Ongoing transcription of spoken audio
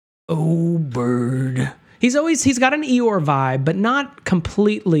Oh, bird. He's got an Eeyore vibe, but not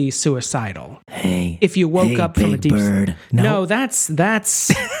completely suicidal. Hey, if you woke up from a big deep bird. No, that's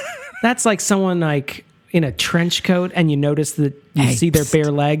that's like someone like in a trench coat, and you notice that you Hey, see their psst.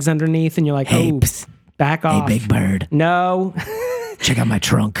 bare legs underneath, and you're like, Hey, oh, psst. back off. Hey, big bird. No. Check out my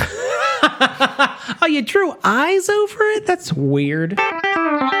trunk. Oh, you drew eyes over it? That's weird.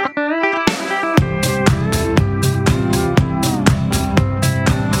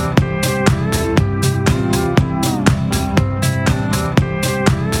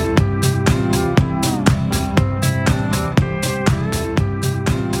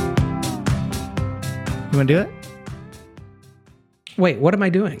 You want to do it? Wait, what am I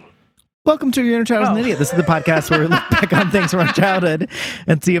doing? Welcome to Your Inner Child is an Idiot. This is the podcast where we look back on things from our childhood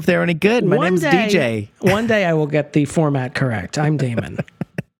and see if they're any good. My name's DJ. One day I will get the format correct. I'm Damon.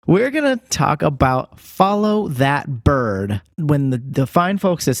 We're going to talk about Follow That Bird when the fine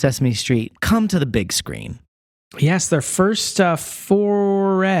folks at Sesame Street come to the big screen. Yes, their first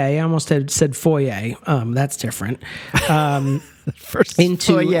foray. I almost had said foyer. That's different. First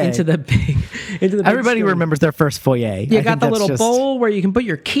into foyer. the big Everybody screen. remembers their first foyer. You got the little bowl where you can put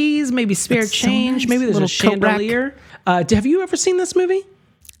your keys, maybe spare It's so change. nice. Maybe there's Little a coat rack. chandelier. Have you ever seen this movie?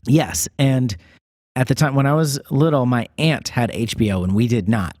 Yes, and at the time when I was little, my aunt had HBO and we did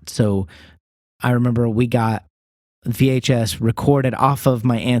not. So I remember we got VHS recorded off of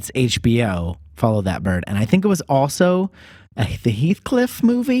my aunt's HBO, Follow That Bird. And I think it was also the Heathcliff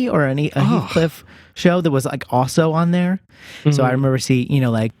movie or a Heathcliff show that was like also on there. Mm-hmm. So I remember seeing,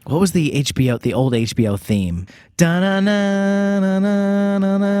 like, what was the old HBO theme?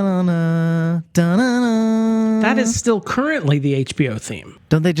 That is still currently the HBO theme.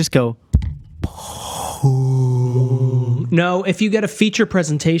 Don't they just go? No, if you get a feature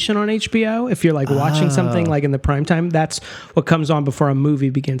presentation on HBO, if you're like watching something like in the prime time, that's what comes on before a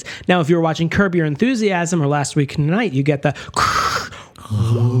movie begins. Now, if you're watching Curb Your Enthusiasm or Last Week Tonight, you get the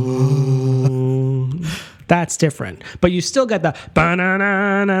that's different. But you still get the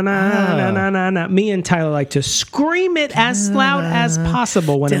ba-na-na-na-na-na-na-na. Me and Tyler like to scream it as loud as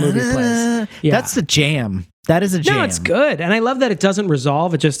possible when a movie plays. Yeah. That's the jam. That is a jam. No, it's good. And I love that it doesn't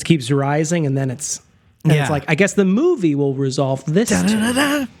resolve. It just keeps rising, and then it's like, I guess the movie will resolve this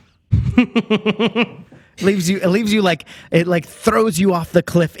too. Leaves you like, it like throws you off the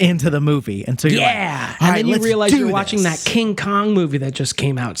cliff into the movie. And so you're like, And then you realize you're watching that King Kong movie that just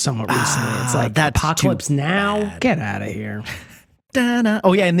came out somewhat recently. It's like, that's Apocalypse too Now? bad. Get out of here.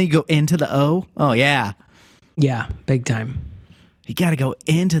 Oh yeah, and then you go into the O. Oh yeah. Yeah, big time. You got to go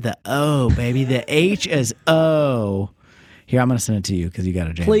into the O, baby. The H is O. Here, I'm going to send it to you because you got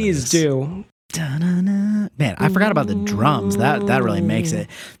to jam. Please this. do. Man, I forgot about the drums. That really makes it.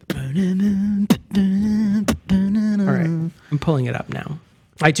 All right, I'm pulling it up now.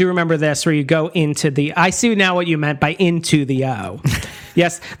 I do remember this where you go into the... I see now what you meant by into the O.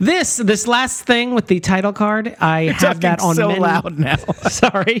 Yes, this last thing with the title card, I have that on so many... loud now.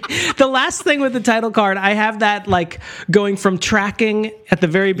 Sorry. The last thing with the title card, I have that like going from tracking at the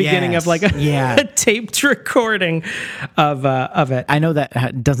very beginning Yes, of like a, yeah. a taped recording of it. I know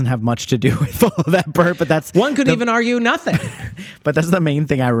that doesn't have much to do with Follow That Bird, but that's... One could even argue nothing. But that's the main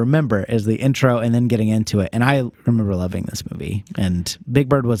thing I remember is the intro and then getting into it. And I remember loving this movie. And Big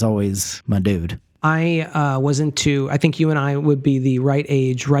Bird was always my dude. I was into, I think you and I would be the right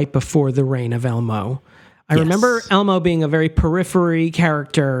age right before the reign of Elmo. I remember Elmo being a very periphery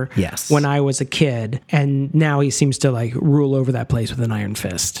character when I was a kid. And now he seems to like rule over that place with an iron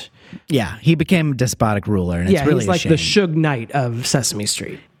fist. Yeah, he became a despotic ruler. And it's really he's like a the shame. Suge Knight of Sesame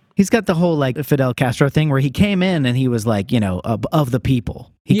Street. He's got the whole like Fidel Castro thing where he came in and he was like, of the people.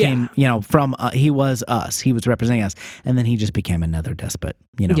 He came, from, he was us. He was representing us. And then he just became another despot,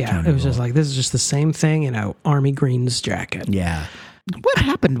 Yeah, it was just like, this is just the same thing, Army Green's jacket. Yeah. What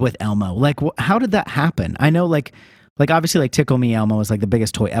happened with Elmo? Like, how did that happen? I know, like obviously, like Tickle Me Elmo was like the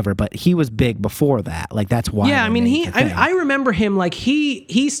biggest toy ever, but he was big before that. Like that's why. Yeah, I mean, I remember him like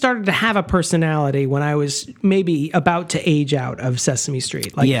he started to have a personality when I was maybe about to age out of Sesame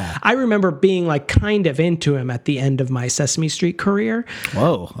Street. Like, I remember being like kind of into him at the end of my Sesame Street career.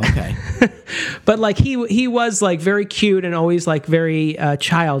 Whoa, okay. But like he was like very cute and always like very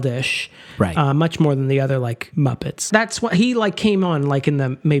childish, right? Much more than the other like Muppets. That's what he like came on like in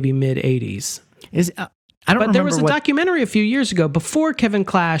the maybe mid '80s. But there was a documentary a few years ago before Kevin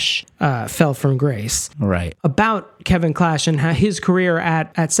Clash fell from grace, right? About Kevin Clash and his career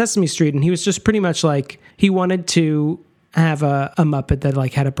at Sesame Street, and he was just pretty much like he wanted to have a Muppet that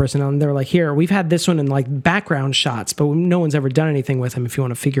like had a personality. And they were like, "Here, we've had this one in like background shots, but no one's ever done anything with him. If you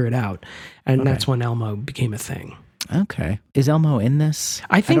want to figure it out," and that's when Elmo became a thing. Okay. Is Elmo in this?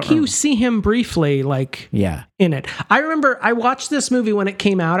 I think you see him briefly, in it. I remember I watched this movie when it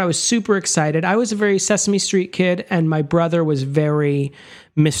came out. I was super excited. I was a very Sesame Street kid, and my brother was very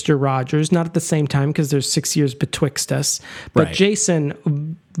Mr. Rogers. Not at the same time, because there's 6 years betwixt us. But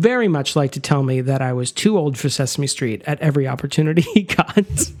Jason very much liked to tell me that I was too old for Sesame Street at every opportunity he got.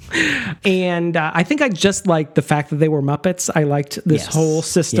 And I think I just liked the fact that they were Muppets. I liked this whole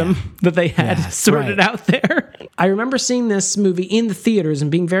system that they had sorted out there. I remember seeing this movie in the theaters and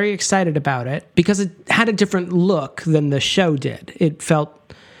being very excited about it because it had a different look than the show did. It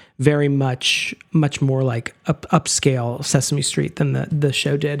felt very much more like upscale Sesame Street than the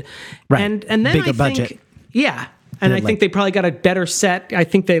show did. Right. And then bigger budget. Yeah. And I think they probably got a better set. I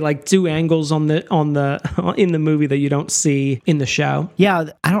think they do angles in the movie that you don't see in the show. Yeah,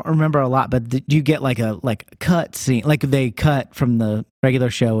 I don't remember a lot, but do you get like a cut scene, like they cut from the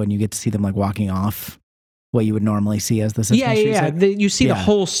regular show and you get to see them walking off? What you would normally see as the Sesame Street set? You see the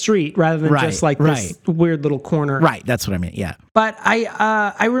whole street rather than just this weird little corner. Right, that's what I mean, yeah. But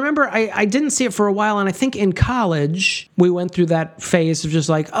I remember I didn't see it for a while, and I think in college we went through that phase of just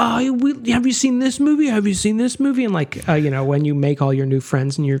have you seen this movie? Have you seen this movie? And when you make all your new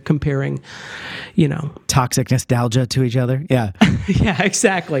friends and you're comparing, toxic nostalgia to each other. Yeah. Yeah,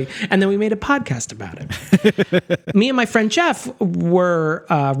 exactly. And then we made a podcast about it. Me and my friend Jeff were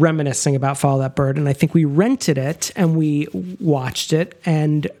reminiscing about Follow That Bird, and I think we rented it and we watched it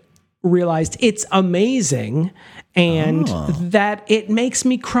and realized it's amazing and that it makes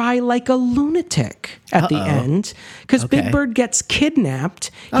me cry like a lunatic at the end because Big Bird gets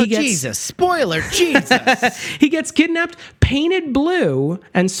kidnapped. Jesus. Spoiler, Jesus. He gets kidnapped, painted blue,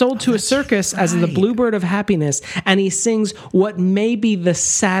 and sold to a circus as the Bluebird of Happiness, and he sings what may be the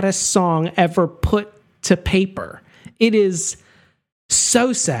saddest song ever put to paper. It is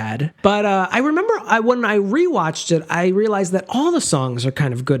so sad. But I remember when I rewatched it, I realized that all the songs are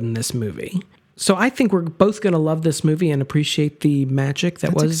kind of good in this movie. So I think we're both going to love this movie and appreciate the magic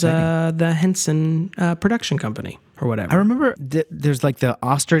that was the Henson production company or whatever. I remember there's the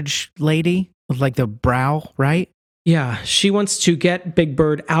ostrich lady with the brow, right? Yeah, she wants to get Big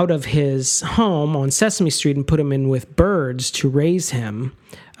Bird out of his home on Sesame Street and put him in with birds to raise him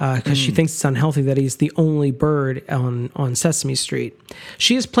because she thinks it's unhealthy that he's the only bird on Sesame Street.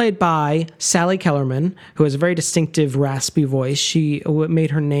 She is played by Sally Kellerman, who has a very distinctive raspy voice. She made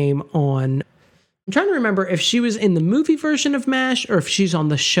her name on... I'm trying to remember if she was in the movie version of MASH or if she's on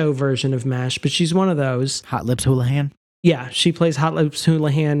the show version of MASH, but she's one of those. Hot Lips Houlihan? Yeah, she plays Hot Lips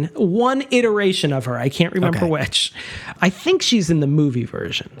Houlihan. One iteration of her. I can't remember which. I think she's in the movie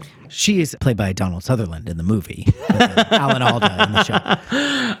version. She is played by Donald Sutherland in the movie. Alan Alda in the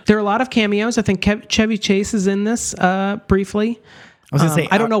show. There are a lot of cameos. I think Chevy Chase is in this briefly. I was going to say,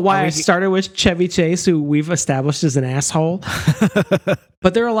 I don't know why I started with Chevy Chase, who we've established as an asshole.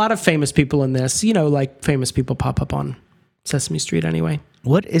 But there are a lot of famous people in this. Famous people pop up on Sesame Street anyway.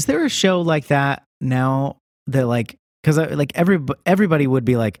 What is there a show like that now that because everybody would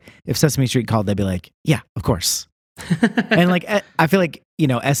be if Sesame Street called, they'd be like, yeah, of course. And I feel like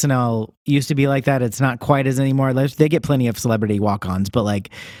SNL used to be like that. It's not quite as anymore. They get plenty of celebrity walk-ons, but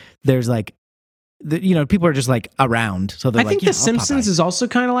there's people are just around. So I think The Simpsons is also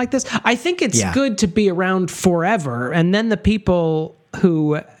kind of like this. I think it's good to be around forever, and then the people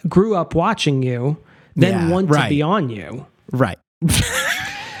who grew up watching you then want to be on you. Right.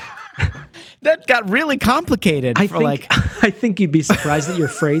 That got really complicated. I think you'd be surprised at your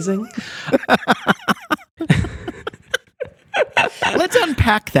phrasing. Let's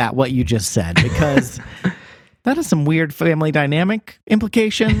unpack what you just said, because that has some weird family dynamic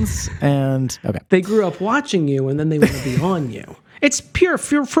implications. And they grew up watching you, and then they want to be on you. It's pure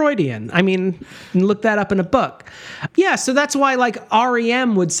Freudian. I mean, look that up in a book. Yeah, so that's why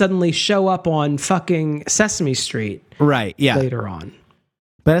REM would suddenly show up on fucking Sesame Street. Right, yeah. Later on.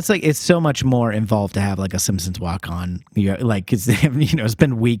 But it's so much more involved to have a Simpsons walk on. Because it's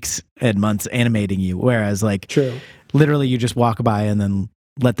been weeks and months animating you, whereas True. Literally you just walk by and then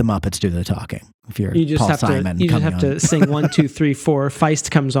let the Muppets do the talking. If you're Paul Simon, you just have to sing 1, 2, 3, 4. Feist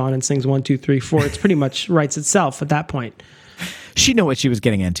comes on and sings 1, 2, 3, 4. It's pretty much writes itself at that point. She knew what she was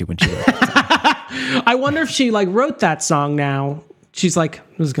getting into when she wrote it. I wonder if she wrote that song now. She's like,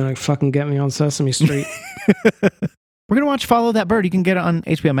 this is gonna fucking get me on Sesame Street. We're going to watch Follow That Bird. You can get it on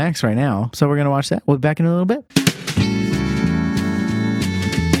HBO Max right now. So we're going to watch that. We'll be back in a little bit.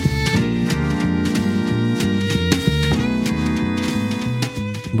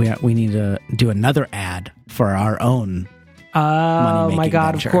 We need to do another ad for our own Oh my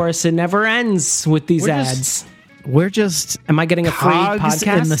God, venture. Of course. It never ends with these ads. We're just... Am I getting a free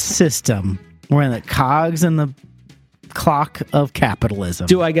podcast? In the system. We're in the cogs in the clock of capitalism.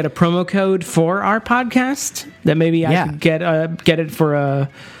 Do I get a promo code for our podcast that maybe I could get it for a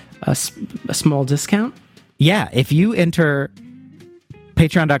small discount? Yeah, if you enter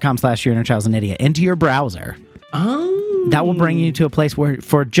patreon.com/Your Inner Child's an Idiot into your browser, that will bring you to a place where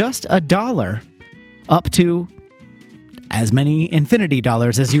for just $1 up to as many infinity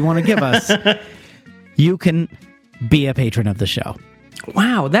dollars as you want to give us, you can be a patron of the show.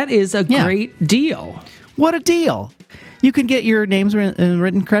 Wow, that is a great deal. What a deal. You can get your names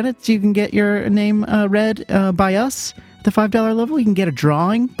written credits. You can get your name read by us at the $5 level. You can get a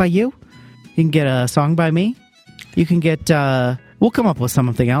drawing by you. You can get a song by me. You can get... we'll come up with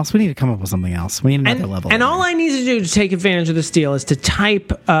something else. We need to come up with something else. We need another level. And all I need to do to take advantage of this deal is to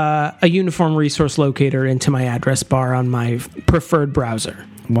type a uniform resource locator into my address bar on my preferred browser.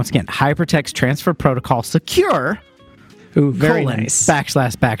 Once again, Hypertext Transfer Protocol Secure... Ooh, very nice.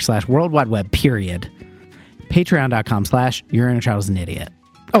 / World Wide Web, period. Patreon.com/Your Inner Child is an Idiot.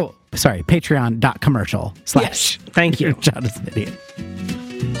 Oh, sorry. Patreon.commercial / Yes, thank you. Your Inner Child is an Idiot.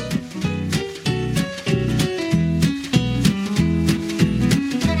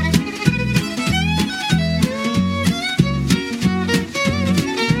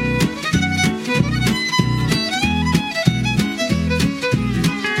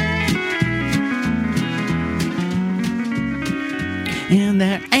 And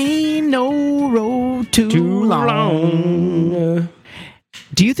there ain't no road too long.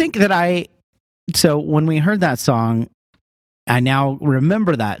 Do you think that so when we heard that song, I now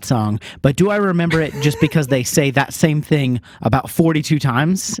remember that song, but do I remember it just because they say that same thing about 42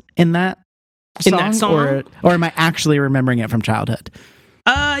 times in that song? Or am I actually remembering it from childhood?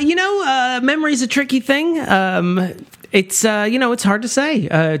 Memory's a tricky thing. It's hard to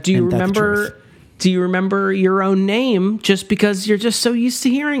say. Do you remember... Do you remember your own name just because you're just so used to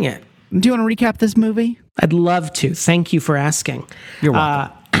hearing it? Do you want to recap this movie? I'd love to. Thank you for asking. You're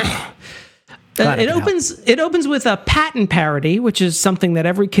welcome. It opens with a Patton parody, which is something that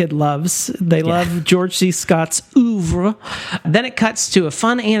every kid loves. They love George C. Scott's oeuvre. Then it cuts to a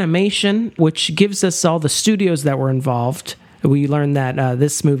fun animation, which gives us all the studios that were involved. We learned that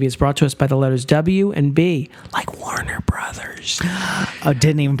this movie is brought to us by the letters W and B, like Warner Brothers. I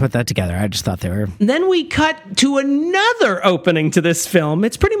didn't even put that together. I just thought they were... Then we cut to another opening to this film.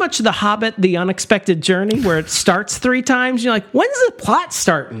 It's pretty much The Hobbit, The Unexpected Journey, where it starts 3 times. You're like, when's the plot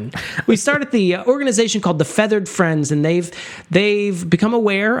starting? We start at the organization called the Feathered Friends, and they've become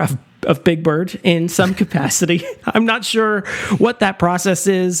aware of Big Bird in some capacity. I'm not sure what that process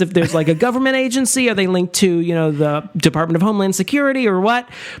is. If there's like a government agency, are they linked to the Department of Homeland Security or what?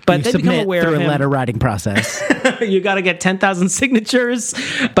 But they become aware of him. A letter writing process. You got to get 10,000 signatures.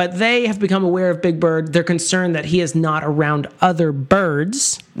 But they have become aware of Big Bird. They're concerned that he is not around other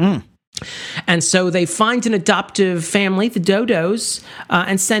birds. And so they find an adoptive family, the Dodos,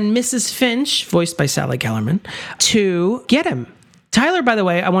 and send Mrs. Finch, voiced by Sally Kellerman, to get him. Tyler, by the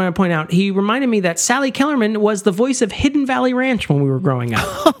way, I want to point out, he reminded me that Sally Kellerman was the voice of Hidden Valley Ranch when we were growing up.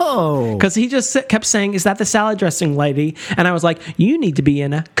 Oh. Because he just kept saying, is that the salad dressing lady? And I was like, you need to be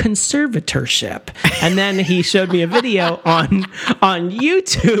in a conservatorship. And then he showed me a video on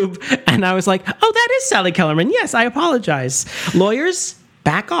YouTube, and I was like, oh, that is Sally Kellerman. Yes, I apologize. Lawyers,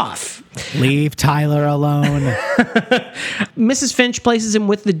 back off. Leave Tyler alone. Mrs. Finch places him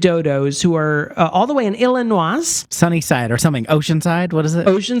with the Dodos, who are all the way in Illinois. Sunnyside or something. Oceanside? What is it?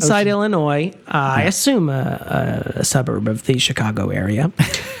 Oceanside, Illinois. I assume a suburb of the Chicago area.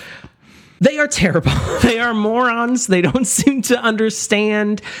 They are terrible. They are morons. They don't seem to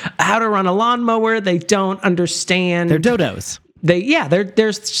understand how to run a lawnmower. They don't understand. They're dodos.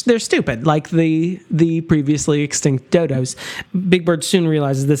 They're stupid, like the previously extinct dodos. Big Bird soon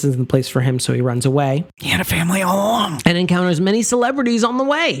realizes this isn't the place for him, so he runs away. He had a family all along. And encounters many celebrities on the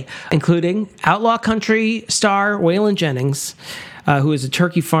way, including outlaw country star Waylon Jennings, who is a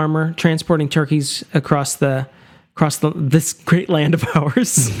turkey farmer transporting turkeys across this great land of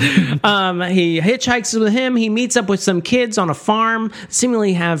ours. He hitchhikes with him. He meets up with some kids on a farm,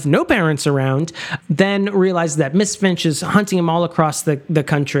 seemingly have no parents around, then realizes that Miss Finch is hunting him all across the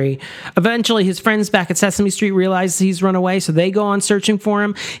country. Eventually, his friends back at Sesame Street realize he's run away, so they go on searching for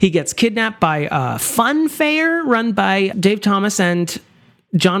him. He gets kidnapped by a fun fair run by Dave Thomas and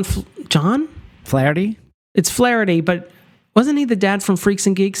John Flaherty? It's Flaherty, but wasn't he the dad from Freaks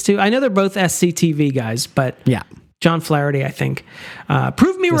and Geeks too? I know they're both SCTV guys, but yeah. John Flaherty, I think.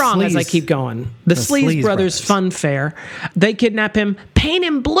 Prove me wrong as I keep going. The Sleaze Brothers Fun Fair. They kidnap him, paint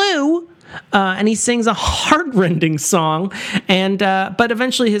him blue, and he sings a heart-rending song. But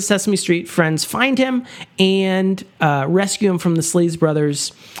eventually his Sesame Street friends find him and rescue him from the Sleaze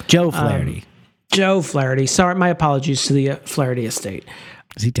Brothers. Joe Flaherty. Joe Flaherty. Sorry, my apologies to the Flaherty estate.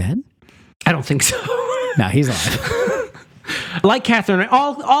 Is he dead? I don't think so. No, he's alive. Like Catherine,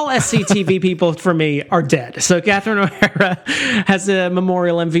 all SCTV people for me are dead. So Catherine O'Hara has a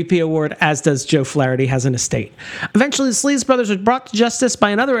Memorial MVP award, as does Joe Flaherty has an estate. Eventually, the Sleaze brothers were brought to justice by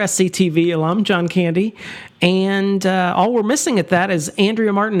another SCTV alum, John Candy. And all we're missing at that is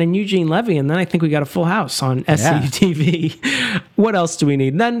Andrea Martin and Eugene Levy. And then I think we got a full house on SCTV. What else do we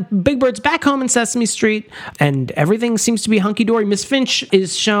need? And then Big Bird's back home in Sesame Street, and everything seems to be hunky-dory. Miss Finch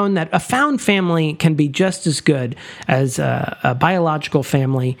is shown that a found family can be just as good as a biological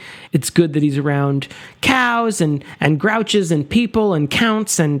family. It's good that he's around cows and grouches and people and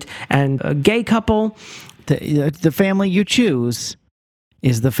counts and a gay couple. The family you choose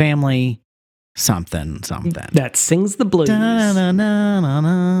is the family something that sings the blues. And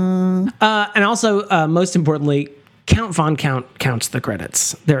also, most importantly, Count Von Count counts the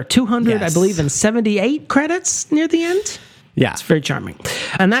credits. There are 200, I believe, and 78 credits near the end. Yeah. It's very charming.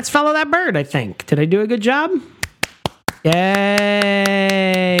 And that's Follow That Bird, I think. Did I do a good job?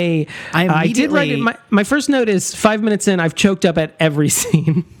 Yay! I did write it. My first note is 5 minutes in, I've choked up at every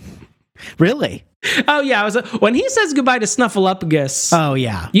scene. Really? Oh, yeah. When he says goodbye to Snuffleupagus. Oh,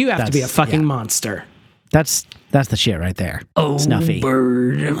 yeah. You have to be a fucking monster. That's the shit right there. Oh, Snuffy.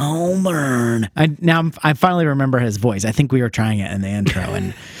 Bird. Oh, bird. I finally remember his voice. I think we were trying it in the intro,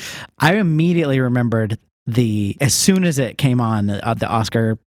 and I immediately remembered as soon as it came on, the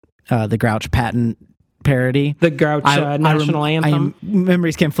Oscar, the Grouch Patton parody. The Grouch national anthem.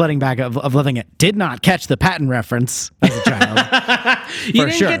 Memories came flooding back of loving it. Did not catch the Patton reference as a child. You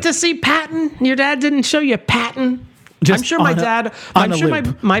didn't get to see Patton? Your dad didn't show you Patton? I'm sure my dad,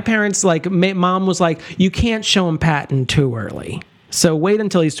 my parents, mom was like, you can't show him Patton too early. So wait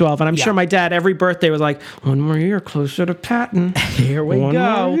until he's 12. And I'm sure my dad, every birthday, was like, one more year closer to Patton. Here we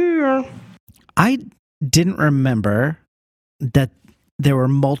go. I didn't remember that there were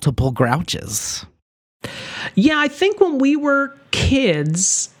multiple Grouches. Yeah, I think when we were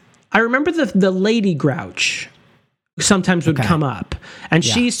kids, I remember the Lady Grouch sometimes would come up, and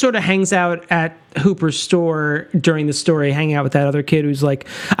she sort of hangs out at Hooper's store during the story, hanging out with that other kid who's like,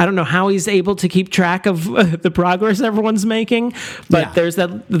 I don't know how he's able to keep track of the progress everyone's making, but there's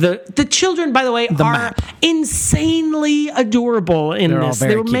the children, by the way, are insanely adorable in this.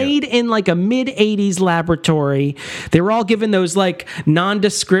 They were made in like a mid-80s laboratory. They were all given those like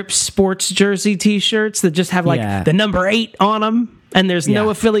nondescript sports jersey t-shirts that just have like the number 8 on them. And there's no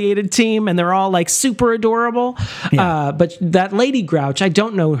affiliated team, and they're all like super adorable. But that Lady Grouch, I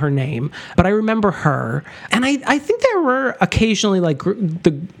don't know her name, but I remember her. And I think there were occasionally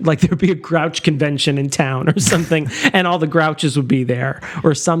there'd be a Grouch convention in town or something, and all the Grouches would be there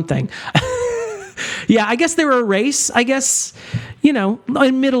or something. Yeah, I guess they were a race. I guess,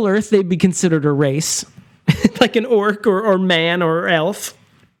 in Middle Earth, they'd be considered a race, like an orc or man or elf.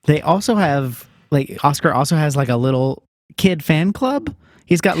 They also have, Oscar also has like a little kid fan club.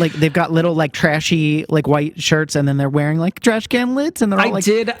 They've got little like trashy like white shirts, and then they're wearing like trash can lids, and they're all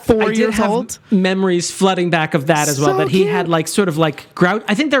 4 years old. Memories flooding back of that as well. That he had like sort of like Grouch.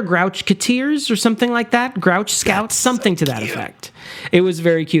 I think they're Grouchketeers or something like that. Grouch Scouts, something to that effect. It was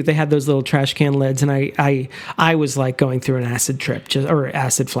very cute. They had those little trash can lids, and I was like going through an acid trip or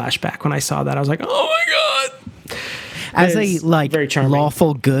acid flashback when I saw that. I was like, oh my god. As a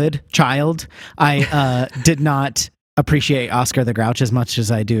lawful good child, I did not appreciate Oscar the Grouch as much as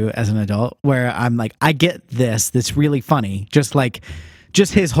I do as an adult, where I'm like, I get this really funny, just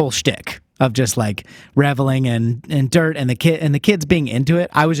his whole shtick of just like reveling and dirt and the kids being into it.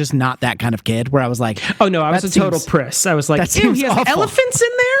 I was just not that kind of kid where I was like, oh no, I was a total priss. I was like, ew, he has elephants in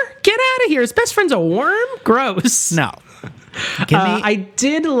there? Get out of here. His best friend's a worm? Gross. No. I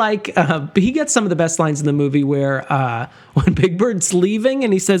did like, he gets some of the best lines in the movie where when Big Bird's leaving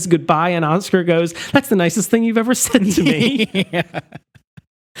and he says goodbye and Oscar goes, that's the nicest thing you've ever said to me.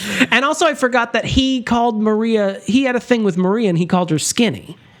 And also I forgot that he called Maria, he had a thing with Maria and he called her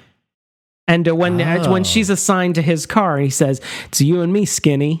Skinny. And when she's assigned to his car, he says, it's you and me,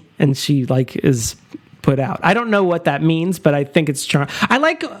 Skinny. And she is put out. I don't know what that means, but I think it's charming.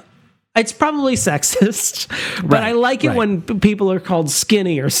 It's probably sexist, but I like it when people are called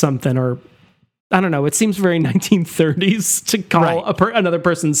skinny or something, or I don't know. It seems very 1930s to call another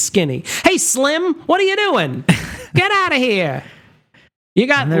person skinny. Hey, Slim, what are you doing? Get out of here. You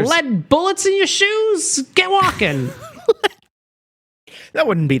got lead bullets in your shoes? Get walking. That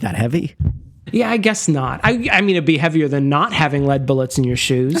wouldn't be that heavy. Yeah, I guess not. I mean, it'd be heavier than not having lead bullets in your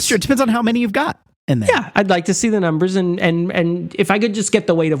shoes. That's true. It depends on how many you've got in there. Yeah, I'd like to see the numbers, and if I could just get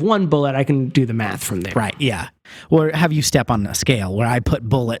the weight of one bullet, I can do the math from there. Right, yeah. Or have you step on a scale where I put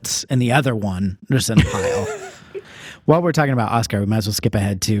bullets in the other one just in a pile. While we're talking about Oscar, we might as well skip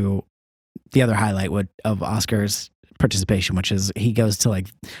ahead to the other highlight of Oscar's participation, which is he goes to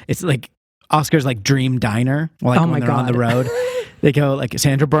it's like Oscar's like dream diner, like when they're on the road. They go like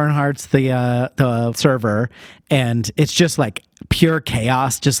Sandra Bernhardt's the server, and it's just like pure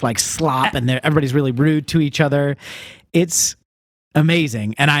chaos, just like slop, and everybody's really rude to each other. It's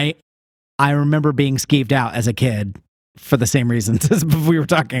amazing, and I remember being skeeved out as a kid for the same reasons as we were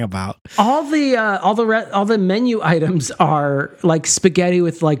talking about. All the menu items are like spaghetti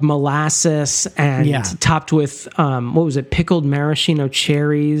with like molasses and topped with what was it, pickled maraschino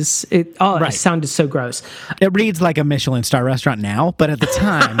cherries. It sounded so gross. It reads like a Michelin star restaurant now, but at the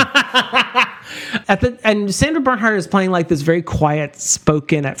time. And Sandra Bernhardt is playing like this very quiet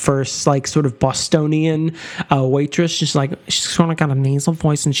spoken at first, like sort of Bostonian waitress. She's sort of got a nasal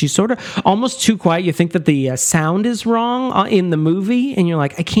voice, and she's sort of almost too quiet. You think that the sound is wrong in the movie, and you're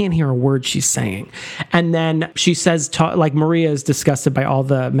like, I can't hear a word she's saying. And then she says, like Maria is disgusted by all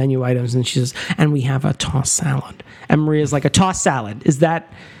the menu items, and she says, and we have a tossed salad. And Maria's like, a tossed salad? Is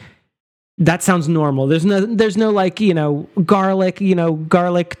that sounds normal. There's no like, garlic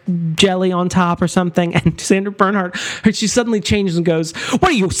jelly on top or something. And Sandra Bernhardt, she suddenly changes and goes, what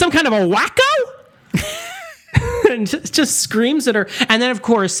are you, some kind of a wacko? And just screams at her. And then, of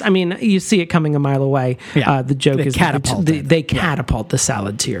course, I mean, you see it coming a mile away. Yeah. The joke is they catapult the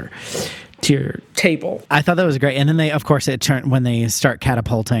salad to your table. I thought that was great. And then when they start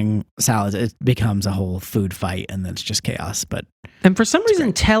catapulting salads, it becomes a whole food fight, and then it's just chaos. And for some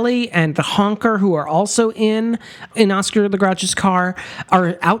reason, Telly and the honker, who are also in Oscar the Grouch's car,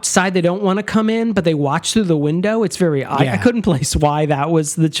 are outside. They don't want to come in, but they watch through the window. It's very odd. Yeah. I couldn't place why that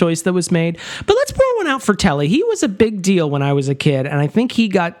was the choice that was made. But let's pour one out for Telly. He was a big deal when I was a kid, and I think he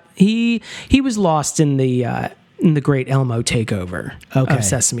was lost in the great Elmo takeover of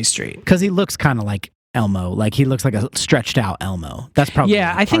Sesame Street. Because he looks kind of like Elmo, like he looks like a stretched out Elmo. That's probably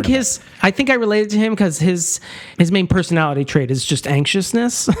I think I related to him because his main personality trait is just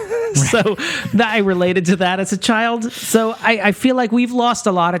anxiousness. Right. So I related to that as a child. So I feel like we've lost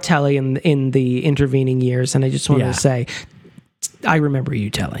a lot of Telly in the intervening years, and I just wanted to say, I remember you,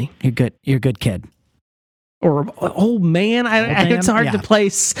 Telly. You're a good kid. Or old man. It's hard to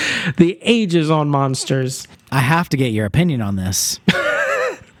place the ages on monsters. I have to get your opinion on this.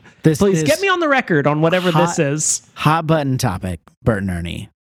 Please get me on the record on whatever this is. Hot button topic, Bert and Ernie.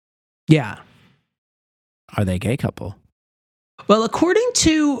 Yeah. Are they a gay couple? Well, according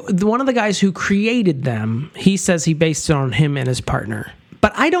to one of the guys who created them, he says he based it on him and his partner.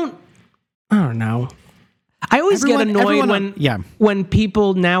 But I don't know. I always get annoyed when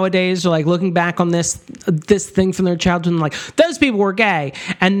people nowadays are like looking back on this thing from their childhood and like, those people were gay.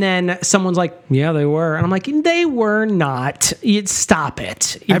 And then someone's like, yeah, they were. And I'm like, they were not. You'd stop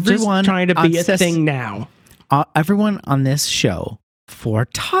it. You're just trying to be a thing now. Everyone on this show for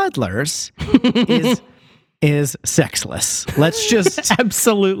toddlers is sexless. Let's just...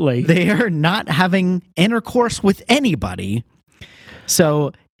 Absolutely. They are not having intercourse with anybody.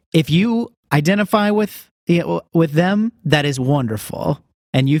 So if you identify with them, that is wonderful,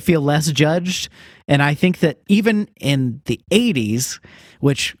 and you feel less judged. And I think that even in the 80s,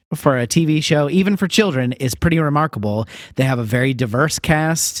 which for a TV show, even for children, is pretty remarkable, they have a very diverse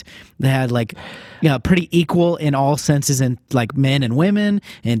cast. They had pretty equal in all senses, in like men and women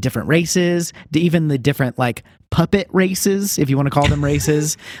and different races, even the different like puppet races, if you want to call them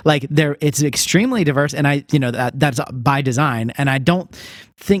races. Like it's extremely diverse, and that's by design. And I don't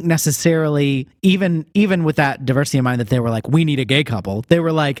think necessarily, even with that diversity in mind, that they were like, we need a gay couple. They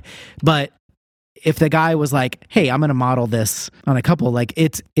were like, but if the guy was like, hey, I'm going to model this on a couple, like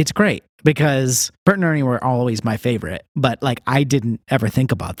it's great, because Bert and Ernie were always my favorite, but like I didn't ever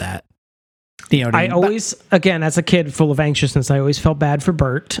think about that. You know what I mean? Always, again, as a kid full of anxiousness, I always felt bad for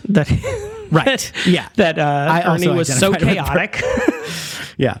Bert that Ernie was so chaotic.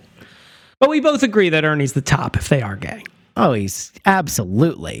 Yeah. But we both agree that Ernie's the top if they are gay. Oh, he's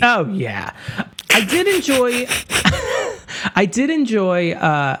absolutely. Oh, yeah. I did enjoy,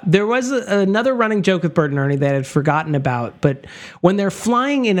 there was another running joke with Bert and Ernie that I had forgotten about, but when they're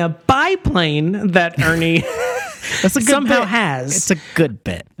flying in a biplane that Ernie somehow has. It's a good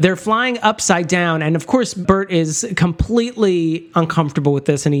bit. They're flying upside down, and of course Bert is completely uncomfortable with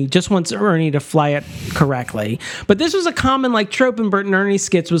this, and he just wants Ernie to fly it correctly. But this was a common like trope in Bert and Ernie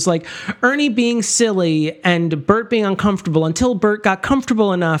skits, was like Ernie being silly and Bert being uncomfortable until Bert got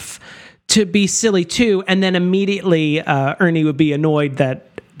comfortable enough to be silly too, and then immediately Ernie would be annoyed that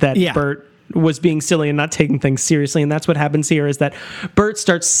Bert was being silly and not taking things seriously. And that's what happens here is that Bert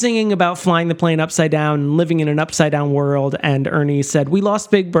starts singing about flying the plane upside down and living in an upside down world. And Ernie said, "We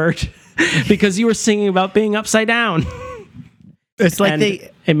lost Big Bert because you were singing about being upside down." It's like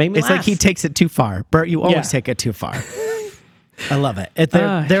it made me It's laugh. like he takes it too far. Bert, you always take it too far. I love it.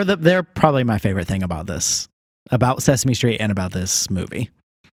 They're probably my favorite thing about this, about Sesame Street and about this movie.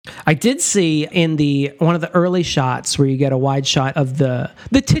 I did see in one of the early shots where you get a wide shot of the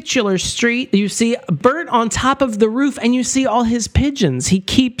titular street, you see Bert on top of the roof and you see all his pigeons. He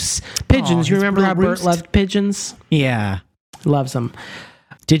keeps pigeons. You remember how Bert loved pigeons? Yeah. Loves them.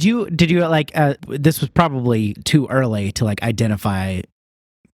 Did you like this was probably too early to like identify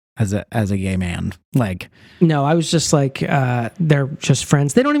as a gay man? Like, no, I was just like they're just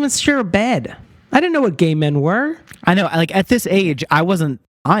friends. They don't even share a bed. I didn't know what gay men were. I know, like at this age, I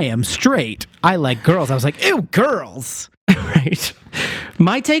am straight. I like girls. I was like, ew, girls. Right.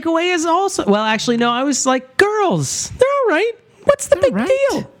 My takeaway is also, well, actually, no, I was like, girls, they're all right. What's the big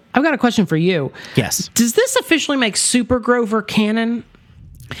deal? I've got a question for you. Yes. Does this officially make Super Grover canon?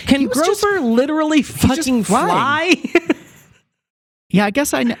 Can Grover literally fucking fly? Yeah, I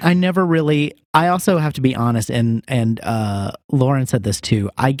guess I never really. I also have to be honest, and Lauren said this too.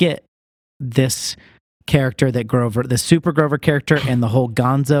 I get this character that Grover, the Super Grover character, and the whole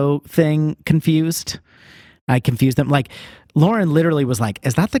Gonzo thing confused. I confused them. Like Lauren literally was like,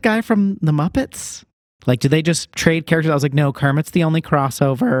 "Is that the guy from the Muppets? Like, do they just trade characters?" I was like, "No, Kermit's the only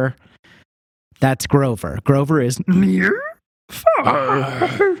crossover. That's Grover. Grover is near."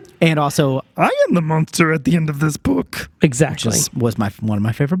 And also, I am the monster at the end of this book. Exactly, which was one of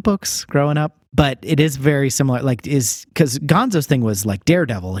my favorite books growing up. But it is very similar. Like, because Gonzo's thing was like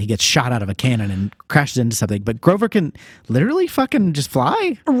Daredevil. He gets shot out of a cannon and crashes into something. But Grover can literally fucking just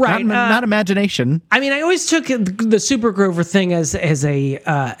fly. Right, not imagination. I mean, I always took the Super Grover thing as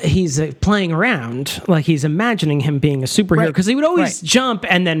he's playing around, like he's imagining him being a superhero because he would always jump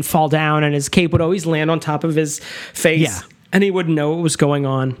and then fall down, and his cape would always land on top of his face. Yeah. And he wouldn't know what was going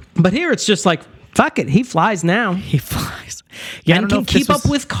on. But here it's just like, fuck it, he flies now. He flies. Yeah, and can keep up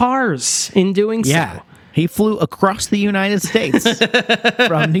with cars in doing so. Yeah, he flew across the United States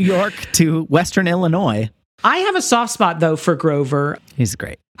from New York to Western Illinois. I have a soft spot, though, for Grover. He's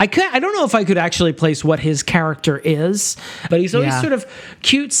great. I don't know if I could actually place what his character is, but he's always sort of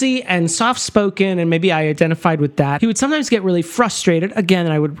cutesy and soft-spoken, and maybe I identified with that. He would sometimes get really frustrated. Again,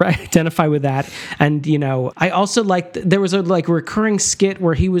 I would identify with that. And, you know, I also liked, there was a recurring skit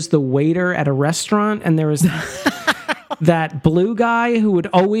where he was the waiter at a restaurant, and there was that blue guy who would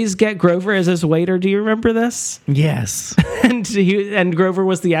always get Grover as his waiter. Do you remember this? Yes. And Grover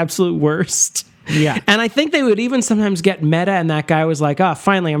was the absolute worst. Yeah. And I think they would even sometimes get meta, and that guy was like, "Oh,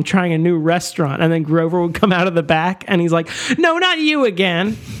 finally, I'm trying a new restaurant." And then Grover would come out of the back, and he's like, "No, not you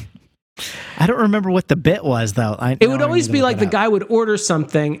again." I don't remember what the bit was, though. It would always be like the guy would order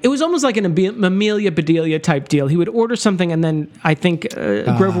something. It was almost like an Amelia Bedelia type deal. He would order something, and then I think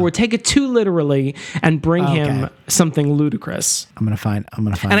Grover would take it too literally and bring him something ludicrous. I'm gonna find.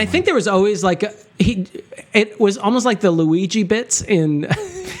 And I think there was always like it was almost like the Luigi bits in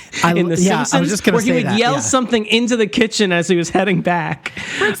The Simpsons, I was just where he would yell something into the kitchen as he was heading back.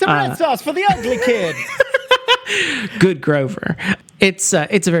 Bring some red sauce for the ugly kid. Good Grover. It's a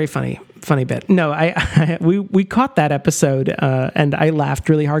very funny bit. No, we caught that episode and I laughed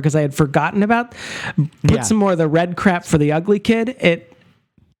really hard because I had forgotten about some more of the red crap for the ugly kid. It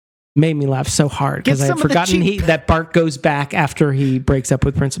made me laugh so hard because I had forgotten that Bart goes back after he breaks up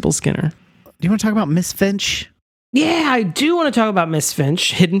with Principal Skinner. Do you want to talk about Miss Finch? Yeah, I do want to talk about Miss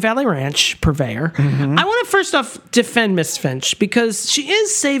Finch, Hidden Valley Ranch purveyor. Mm-hmm. I want to first off defend Miss Finch because she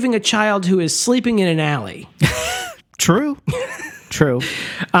is saving a child who is sleeping in an alley. True.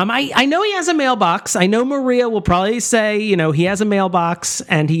 I know he has a mailbox. I know Maria will probably say, you know, he has a mailbox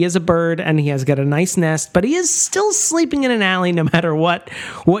and he is a bird and he has got a nice nest, but he is still sleeping in an alley no matter what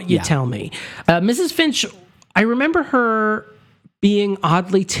you tell me. Mrs. Finch, I remember her being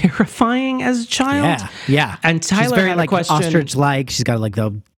oddly terrifying as a child. Yeah. And Tyler she's very had like a question. Ostrich-like. She's got like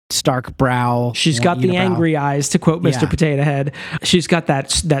the stark brow. She's got the angry eyes, to quote Mr. Potato Head. She's got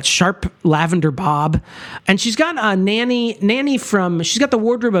that sharp lavender bob, and she's got a nanny from. She's got the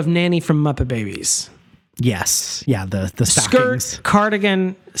wardrobe of Nanny from Muppet Babies. Yes, yeah, the skirt, stockings.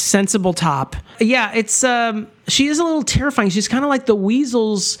 cardigan, sensible top. Yeah, it's she is a little terrifying. She's kind of like the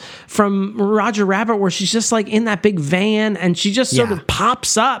weasels from Roger Rabbit, where she's just like in that big van, and she just sort of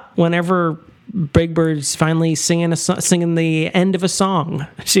pops up whenever Big Bird's finally singing the end of a song.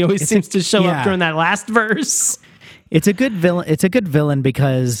 She always seems to show up during that last verse. It's a good villain. It's a good villain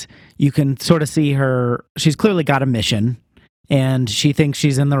because you can sort of see her. She's clearly got a mission. and she thinks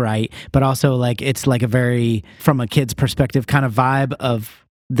she's in the right, but also like it's like a very, from a kid's perspective, kind of vibe of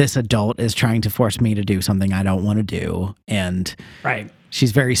this adult is trying to force me to do something I don't want to do. And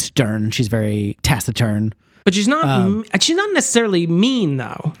she's very stern. She's very taciturn. But she's not necessarily mean,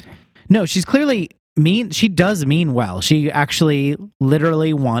 though. No, she's clearly mean. She does mean well. She actually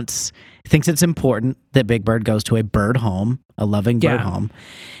literally thinks it's important that Big Bird goes to a bird home, a loving bird home.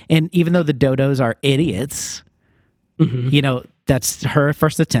 And even though the dodos are idiots, you know, that's her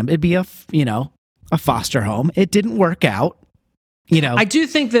first attempt. It'd be a foster home. It didn't work out, you know. I do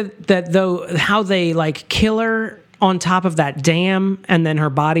think that though, how they like kill her on top of that dam and then her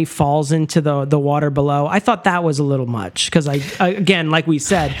body falls into the water below, I thought that was a little much, because I again, like we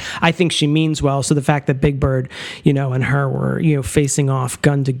said, I think she means well. So the fact that Big Bird, you know, and her were, you know, facing off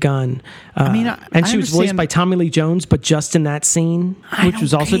gun to gun, and she was voiced by Tommy Lee Jones, but just in that scene, which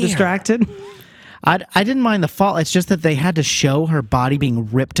was also distracted. I didn't mind the fall. It's just that they had to show her body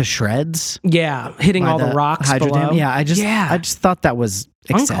being ripped to shreds. Yeah, hitting all the rocks below. Dam. Yeah, I just thought that was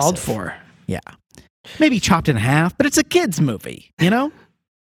excessive. Uncalled for. Yeah. Maybe chopped in half, but it's a kid's movie, you know?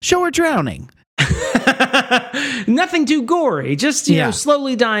 Show her drowning. Nothing too gory, just you know,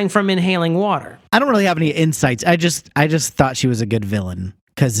 slowly dying from inhaling water. I don't really have any insights. I just thought she was a good villain.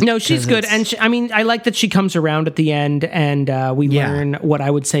 No, she's good, and I like that she comes around at the end, and we learn what I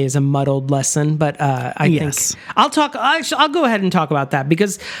would say is a muddled lesson. But I think I'll go ahead and talk about that,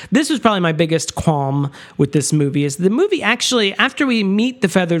 because this was probably my biggest qualm with this movie. Is the movie actually, after we meet the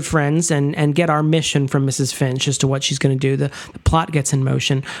feathered friends and get our mission from Mrs. Finch as to what she's going to do, the plot gets in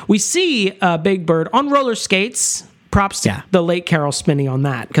motion. We see Big Bird on roller skates. Props to the late Carol Spinney on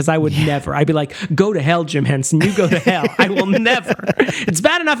that, because I would never. I'd be like, go to hell, Jim Henson. You go to hell. I will never. It's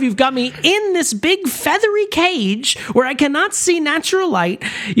bad enough you've got me in this big feathery cage where I cannot see natural light.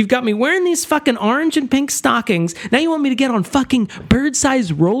 You've got me wearing these fucking orange and pink stockings. Now you want me to get on fucking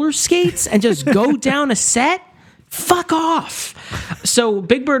bird-sized roller skates and just go down a set? Fuck off. So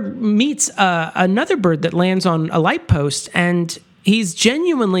Big Bird meets another bird that lands on a light post, and he's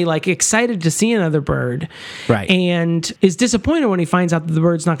genuinely like excited to see another bird, and is disappointed when he finds out that the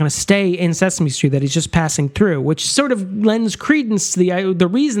bird's not going to stay in Sesame Street, that he's just passing through, which sort of lends credence to the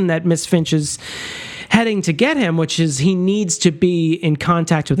reason that Miss Finch is heading to get him, which is he needs to be in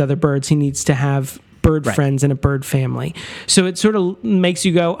contact with other birds. He needs to have bird friends and a bird family. So it sort of makes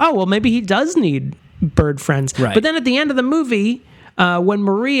you go, oh, well, maybe he does need bird friends. But then at the end of the movie, when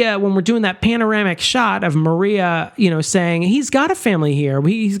we're doing that panoramic shot of Maria, you know, saying he's got a family here.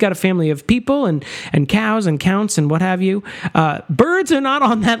 He's got a family of people and cows and counts and what have you. Birds are not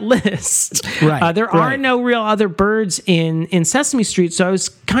on that list. There are no real other birds in Sesame Street. So I was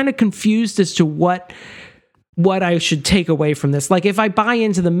kind of confused as to what I should take away from this. Like, if I buy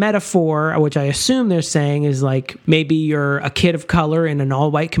into the metaphor, which I assume they're saying is like, maybe you're a kid of color in an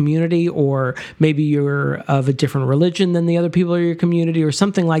all-white community, or maybe you're of a different religion than the other people in your community, or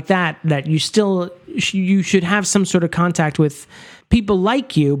something like that, that you should have some sort of contact with people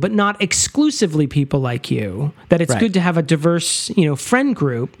like you, but not exclusively people like you, that it's good to have a diverse, you know, friend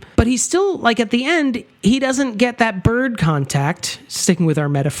group. But he's still, like, at the end, he doesn't get that bird contact, sticking with our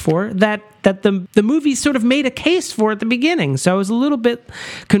metaphor, that the movie sort of made a case for at the beginning. So I was a little bit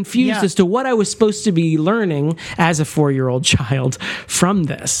confused as to what I was supposed to be learning as a 4-year-old child from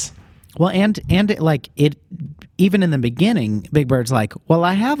this. Well, and like it, even in the beginning, Big Bird's like, well,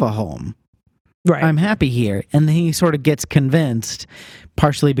 I have a home. I'm happy here. And then he sort of gets convinced,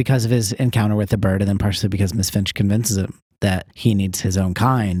 partially because of his encounter with the bird, and then partially because Miss Finch convinces him that he needs his own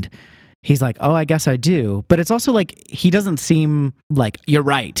kind. He's like, oh, I guess I do. But it's also like, he doesn't seem like, you're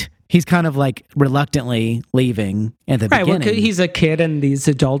right. He's kind of like reluctantly leaving at the beginning. Well, he's a kid, and these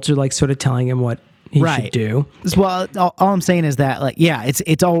adults are like sort of telling him what he should do. Well, all I'm saying is that, like, yeah,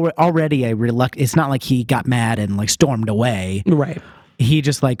 it's already a it's not like he got mad and like stormed away. Right. He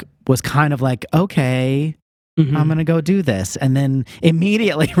just like was kind of like, okay, I'm going to go do this. And then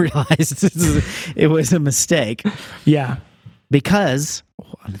immediately realized it was a mistake. Yeah. Because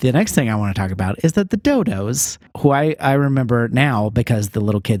the next thing I want to talk about is that the dodos, who I remember now because the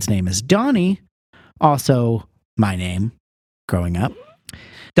little kid's name is Donnie, also my name growing up.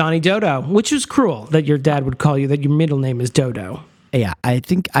 Donnie Dodo, which was cruel that your dad would call you, that your middle name is Dodo. Yeah, I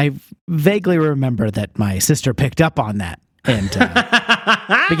think I vaguely remember that my sister picked up on that. And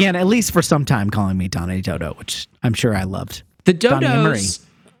began, at least for some time, calling me Donnie Dodo, which I'm sure I loved. The Dodos,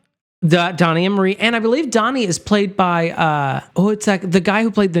 Donnie and Marie, and I believe Donnie is played by it's like the guy who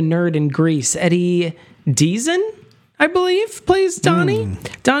played the nerd in Grease, Eddie Deason, I believe, plays Donnie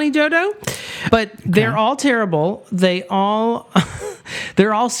Dodo. But they're all terrible. They're all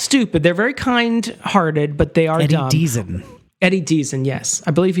stupid. They're very kind-hearted, but they are Eddie dumb. Deason. Eddie Deason, yes.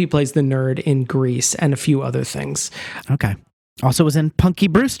 I believe he plays the nerd in Grease and a few other things. Okay. Also was in Punky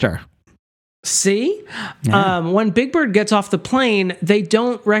Brewster. See? Yeah. When Big Bird gets off the plane, they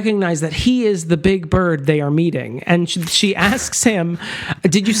don't recognize that he is the big bird they are meeting. And she asks him,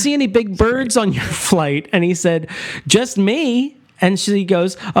 did you see any big birds on your flight? And he said, just me. And she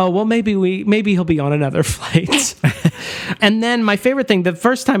goes, oh, well, maybe he'll be on another flight. And then my favorite thing, the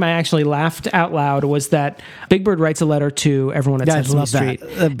first time I actually laughed out loud was that Big Bird writes a letter to everyone at Sesame Street.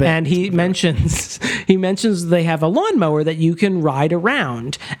 And he mentions they have a lawnmower that you can ride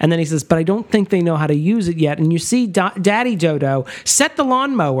around. And then he says, but I don't think they know how to use it yet. And you see Daddy Dodo set the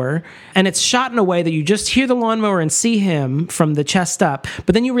lawnmower, and it's shot in a way that you just hear the lawnmower and see him from the chest up.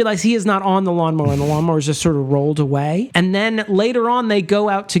 But then you realize he is not on the lawnmower, and the lawnmower is just sort of rolled away. And then later on, they go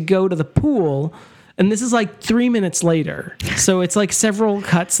to the pool. And this is like 3 minutes later. So it's like several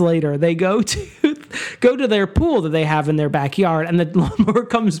cuts later. They go to their pool that they have in their backyard, and the lawnmower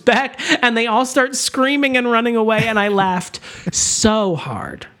comes back, and they all start screaming and running away, and I laughed so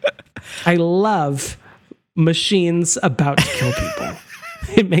hard. I love machines about to kill people.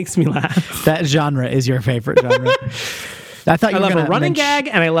 It makes me laugh. That genre is your favorite genre. I love a running gag,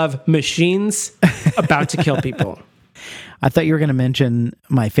 and I love machines about to kill people. I thought you were going to mention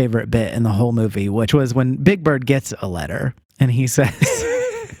my favorite bit in the whole movie, which was when Big Bird gets a letter and he says,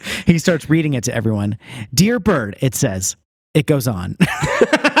 he starts reading it to everyone. Dear Bird, it says, it goes on.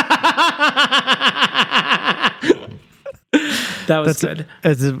 That's good.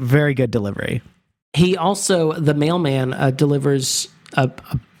 It's a very good delivery. He also, the mailman, delivers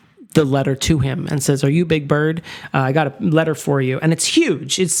the letter to him and says, are you Big Bird? I got a letter for you. And it's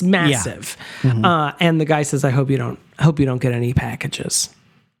huge. It's massive. Yeah. Mm-hmm. And the guy says, I hope you don't get any packages.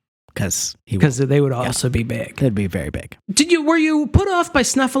 Because they would also be big. They'd be very big. Were you put off by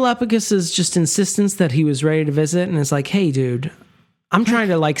Snuffleupagus's just insistence that he was ready to visit? And it's like, hey, dude, I'm trying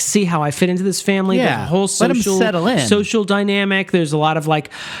to see how I fit into this family. Yeah, there's a whole social dynamic. There's a lot of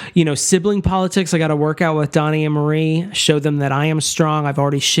sibling politics. I got to work out with Donnie and Marie, show them that I am strong. I've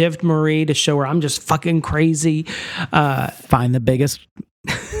already shivved Marie to show her I'm just fucking crazy. Find the biggest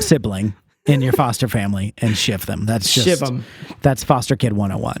sibling in your foster family and shiv them. Shiv them. That's foster kid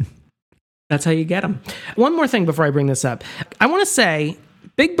 101. That's how you get them. One more thing before I bring this up. I want to say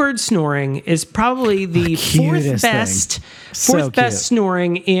Big Bird snoring is probably the fourth best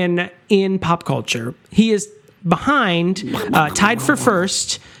snoring in pop culture. He is behind, tied for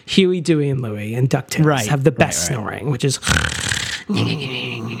first, Huey, Dewey, and Louie and DuckTales have the best snoring, which is...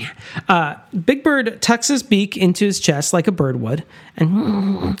 Big Bird tucks his beak into his chest like a bird would,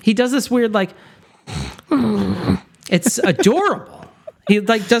 and he does this weird it's adorable. He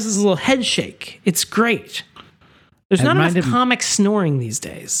does this little head shake. It's great. There's not enough comic snoring these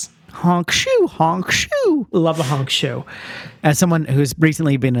days. Honk shoe, honk shoe. Love a honk shoe. As someone who's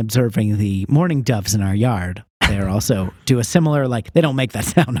recently been observing the mourning doves in our yard, they are also do a similar, they don't make that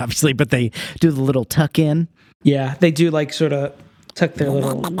sound obviously, but they do the little tuck in. Yeah, they do sort of tuck their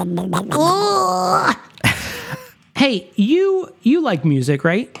little... Hey, you like music,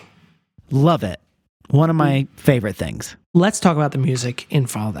 right? Love it. One of my favorite things. Let's talk about the music in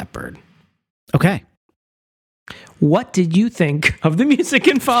Follow That Bird. Okay. What did you think of the music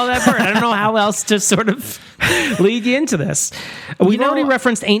in Follow That Bird? I don't know how else to sort of lead you into this. We've already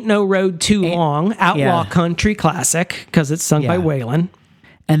referenced Ain't No Road Too Long, outlaw country classic, because it's sung by Waylon.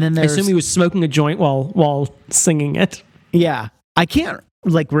 And then I assume he was smoking a joint while singing it. Yeah. I can't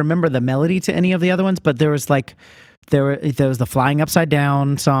remember the melody to any of the other ones, but there was there was the Flying Upside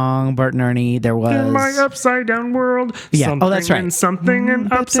Down song, Bert and Ernie. There was in my upside down world. Yeah. That's right. And something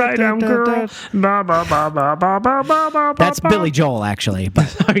and upside down girl. Ba, ba, ba, ba, ba, ba, ba, that's Billy Joel, actually. But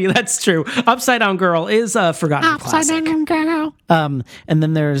sorry, that's true. Upside Down Girl is a forgotten classic. Upside Down Girl. And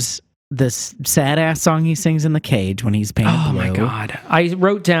then there's this sad ass song he sings in the cage when he's painted blue. Oh my God! I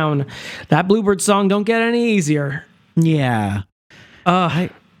wrote down that Bluebird song. Don't get any easier. Yeah.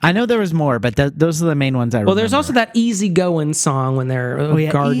 I know there was more, but those are the main ones I remember. Well, there's also that Easy Goin' song when they're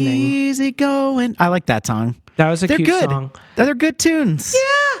gardening. Easy Goin'. I like that song. That was a cute song. They're good tunes.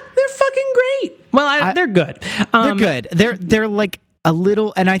 Yeah, they're fucking great. Well, they're good. They're good. They're a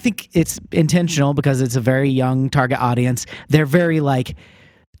little, and I think it's intentional because it's a very young target audience. They're very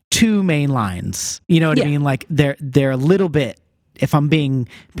two main lines. You know what I mean? They're a little bit. If I'm being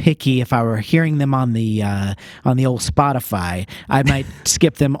picky, if I were hearing them on the old Spotify, I might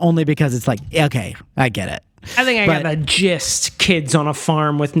skip them only because it's okay, I get it. I think I got the gist. Kids on a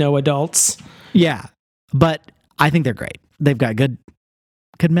farm with no adults. Yeah, but I think they're great. They've got good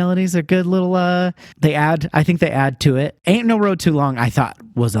melodies. They're good little. I think they add to it. Ain't No Road Too Long, I thought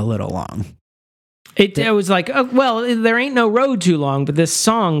was a little long. It was like, oh, well, there ain't no road too long, but this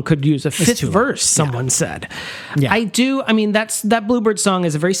song could use a fifth verse, someone said. Yeah. I mean, that Bluebird song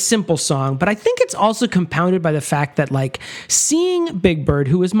is a very simple song, but I think it's also compounded by the fact that, like, seeing Big Bird,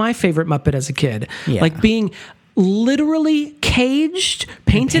 who was my favorite Muppet as a kid, like being literally caged,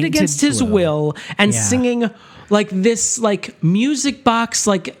 painted against his will, and singing like this, like, music box,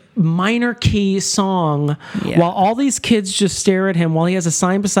 like, minor key song while all these kids just stare at him while he has a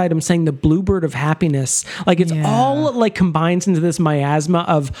sign beside him saying the Bluebird of happiness. Like, it's all like combines into this miasma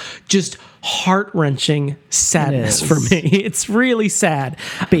of just heart-wrenching sadness for me. It's really sad.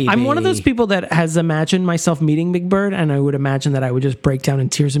 Baby. I'm one of those people that has imagined myself meeting Big Bird, and I would imagine that I would just break down in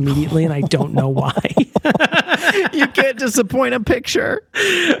tears immediately, and I don't know why. You can't disappoint a picture.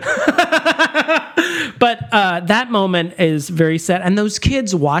 But that moment is very sad. And those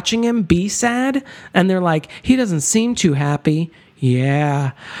kids watching him be sad, and they're like, he doesn't seem too happy.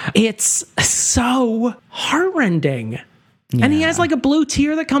 Yeah. It's so heartrending. Yeah. And he has like a blue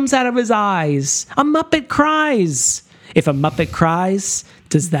tear that comes out of his eyes. A Muppet cries. If a Muppet cries,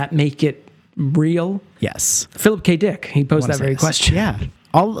 does that make it real? Yes. Philip K. Dick, he posed that very question. Yeah.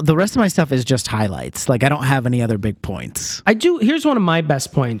 All the rest of my stuff is just highlights. Like, I don't have any other big points. I do. Here's one of my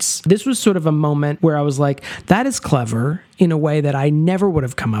best points. This was sort of a moment where I was like, that is clever in a way that I never would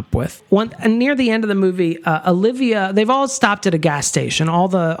have come up with. Near the end of the movie, Olivia, they've all stopped at a gas station. All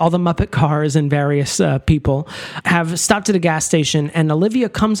the Muppet cars and various people have stopped at a gas station, and Olivia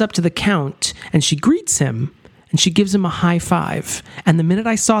comes up to the Count and she greets him. And she gives him a high five. And the minute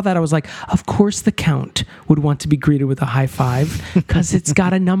I saw that, I was like, of course the Count would want to be greeted with a high five because it's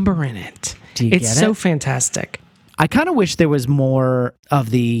got a number in it. It's so fantastic. I kind of wish there was more of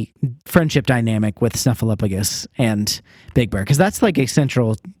the friendship dynamic with Snuffleupagus and Big Bird, because that's like a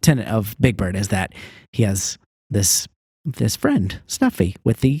central tenet of Big Bird, is that he has this friend, Snuffy,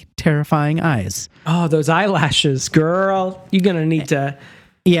 with the terrifying eyes. Oh, those eyelashes, girl. You're going to need to...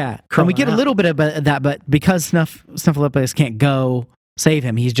 Yeah, and we get a little bit of that, but because Snuffleupagus can't go save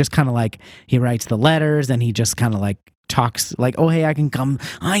him, he's just kind of like, he writes the letters, and he just kind of like talks like, oh, hey, I can come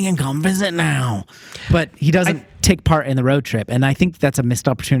visit now. But he doesn't take part in the road trip, and I think that's a missed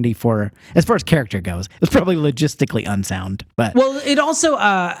opportunity for, as far as character goes. It's probably logistically unsound, but well, it also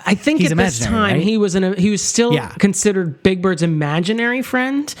I think at this time, right? he was still considered Big Bird's imaginary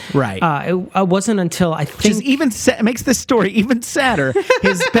friend, right? It wasn't until I think, which is makes the story even sadder.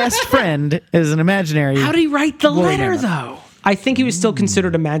 His best friend is an imaginary. How did he write the letter though? I think he was still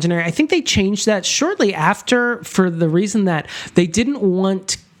considered imaginary. I think they changed that shortly after for the reason that they didn't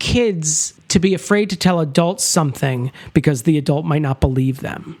want kids to be afraid to tell adults something because the adult might not believe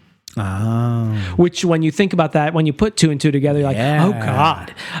them. Oh. Which, when you think about that, when you put two and two together, you're like, oh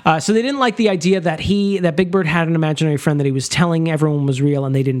God. So they didn't like the idea that Big Bird had an imaginary friend that he was telling everyone was real,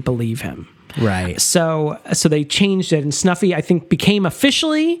 and they didn't believe him. Right. So they changed it, and Snuffy, I think, became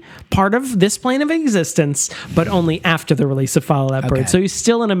officially part of this plane of existence, but only after the release of Follow That Bird. So he's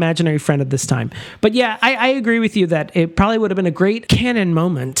still an imaginary friend at this time. But yeah, I agree with you that it probably would have been a great canon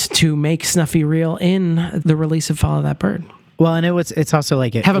moment to make Snuffy real in the release of Follow That Bird. Well, and it's also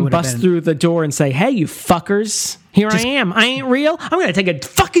like have him bust through the door and say, hey, you fuckers, here I am. I ain't real. I'm going to take a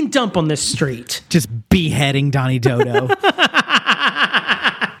fucking dump on this street. Just beheading Donnie Dodo.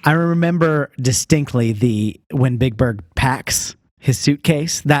 I remember distinctly when Big Bird packs his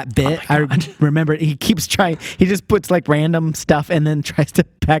suitcase, that bit. I remember he keeps trying. He just puts like random stuff and then tries to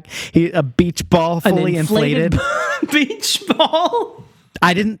pack a beach ball fully inflated beach ball.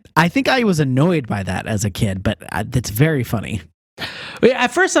 I think I was annoyed by that as a kid, but that's very funny. At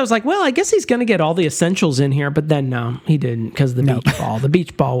first I was like, well, I guess he's going to get all the essentials in here, but then no, he didn't, because the beach ball. The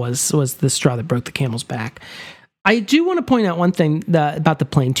beach ball was the straw that broke the camel's back. I do want to point out one thing about the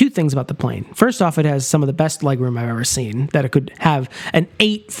plane. Two things about the plane. First off, it has some of the best legroom I've ever seen, that it could have an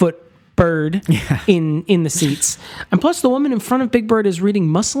 8-foot bird in the seats. And plus, the woman in front of Big Bird is reading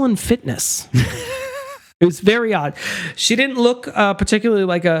Muscle and Fitness. It was very odd. She didn't look particularly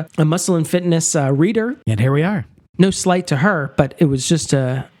like a Muscle and Fitness reader. And here we are. No slight to her, but it was just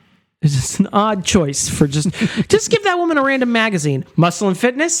an odd choice for just give that woman a random magazine. Muscle and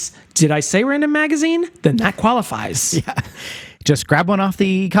Fitness? Did I say random magazine? Then that qualifies. Yeah. Just grab one off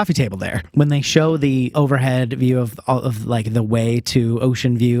the coffee table there. When they show the overhead view of like the way to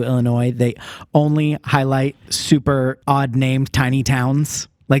Ocean View, Illinois, they only highlight super odd named tiny towns.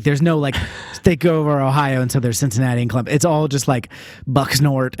 Like, there's no, like, they go over Ohio, and so there's Cincinnati and Columbus. It's all just, like,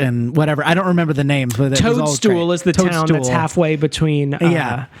 Bucksnort and whatever. I don't remember the names. But Toadstool is the town that's halfway between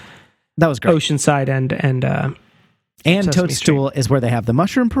that was great. Oceanside and Toadstool is where they have the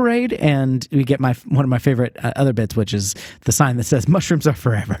mushroom parade, and we get one of my favorite other bits, which is the sign that says, mushrooms are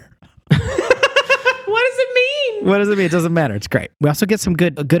forever. What does it mean? It doesn't matter. It's great. We also get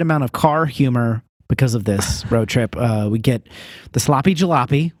a good amount of car humor because of this road trip. We get the sloppy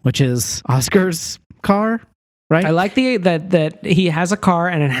jalopy, which is Oscar's car, right? I like that he has a car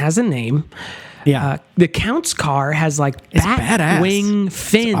and it has a name. Yeah. The Count's car has like bat wing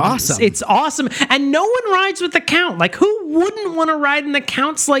fins. It's awesome. And no one rides with the Count. Like, who wouldn't want to ride in the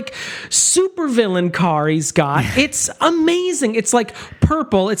Count's like supervillain car he's got? It's amazing. It's like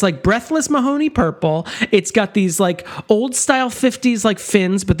purple. It's like Breathless Mahoney purple. It's got these like old style 50s like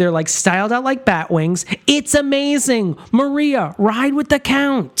fins, but they're like styled out like bat wings. It's amazing. Maria, ride with the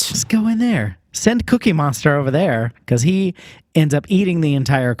Count. Just go in there. Send Cookie Monster over there because he ends up eating the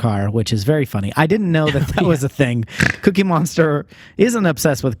entire car, which is very funny. I didn't know that was a thing. Cookie Monster isn't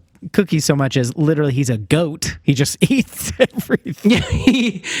obsessed with cookies so much as literally he's a goat. He just eats everything.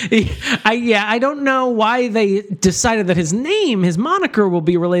 Yeah, I don't know why they decided that his moniker will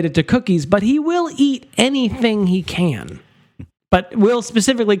be related to cookies, but he will eat anything he can. But we'll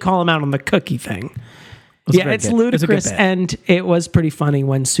specifically call him out on the cookie thing. It's ludicrous, and it was pretty funny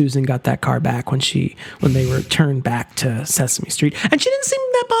when Susan got that car back when they returned back to Sesame Street, and she didn't seem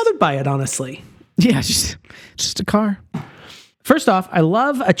that bothered by it, honestly. Yeah, just a car. First off, I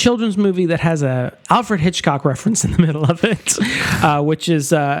love a children's movie that has a Alfred Hitchcock reference in the middle of it, which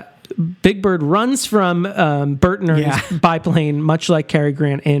is Big Bird runs from Bert and Ernie's biplane, much like Cary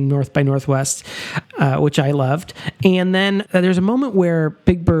Grant in North by Northwest, which I loved. And then there's a moment where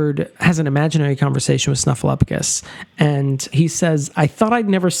Big Bird has an imaginary conversation with Snuffleupagus, and he says, "I thought I'd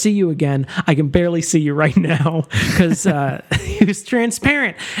never see you again. I can barely see you right now," because he was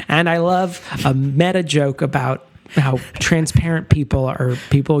transparent. And I love a meta joke about how transparent people are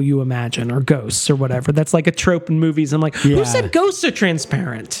people you imagine, or ghosts or whatever. That's like a trope in movies. I'm like, who said ghosts are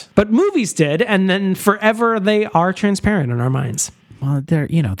transparent? But movies did, and then forever they are transparent in our minds. Well,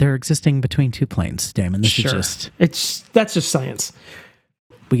 they're existing between two planes, Damon. That's just science.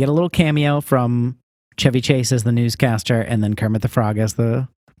 We get a little cameo from Chevy Chase as the newscaster, and then Kermit the Frog as the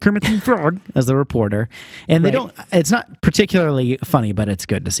reporter. And it's not particularly funny, but it's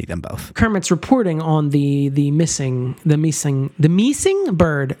good to see them both. Kermit's reporting on the missing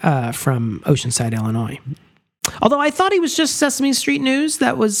bird from Oceanside, Illinois. Although I thought he was just Sesame Street News.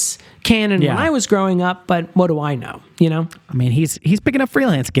 That was canon when I was growing up, but what do I know? I mean, he's picking up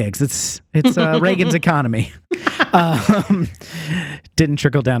freelance gigs. It's Reagan's economy. Didn't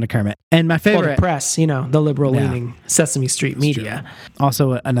trickle down to Kermit. And my favorite... Or the press, the liberal-leaning Sesame Street media. True.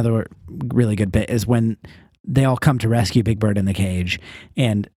 Also, another really good bit is when they all come to rescue Big Bird in the cage,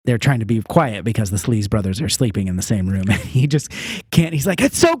 and they're trying to be quiet because the Sleaze brothers are sleeping in the same room, and he just can't. He's like,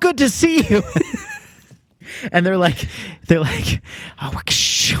 "It's so good to see you." And they're like, "Oh,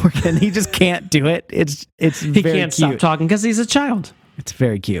 sure," and he just can't do it. He very can't cute. Stop talking because he's a child. It's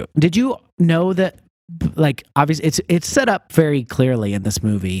very cute. Did you know that? Like, obviously, it's set up very clearly in this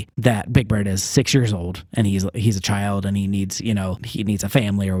movie that Big Bird is 6 years old and he's a child and he needs a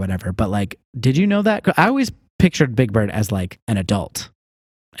family or whatever. But like, did you know that? I always pictured Big Bird as like an adult,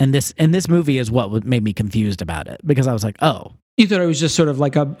 and this movie is what made me confused about it, because I was like, oh. You thought it was just sort of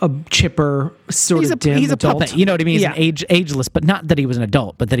like a chipper sort of dim he's a adult. Puppet. You know what I mean? He's an ageless, but not that he was an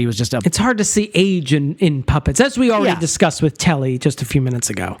adult, but that he was just a... It's hard to see age in puppets, as we already discussed with Telly just a few minutes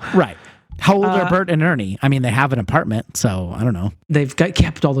ago. Right. How old are Bert and Ernie? I mean, they have an apartment, so I don't know. They've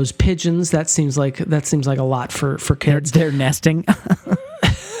kept all those pigeons. That seems like a lot for kids. They're nesting.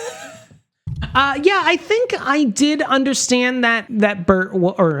 I think I did understand that Bert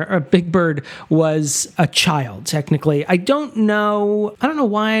or Big Bird was a child. Technically, I don't know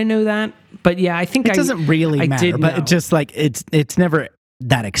why I know that, but yeah, I think it doesn't really matter. But know. It's just like it's never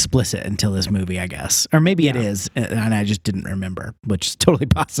that explicit until this movie, I guess, or maybe it is, and I just didn't remember, which is totally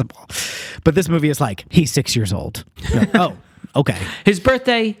possible. But this movie is like, he's 6 years old. Like, oh, okay. His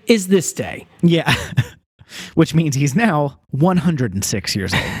birthday is this day. Yeah, which means he's now 106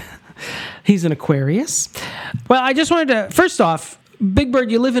 years old. He's an Aquarius. Well, I just wanted to, first off, Big Bird,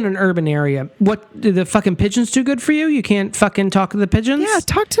 you live in an urban area. What, the fucking pigeons too good for you? You can't fucking talk to the pigeons? Yeah,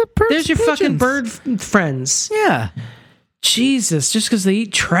 talk to birds. There's your fucking bird friends. Yeah. Jesus, just because they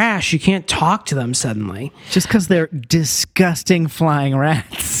eat trash, you can't talk to them suddenly. Just because they're disgusting flying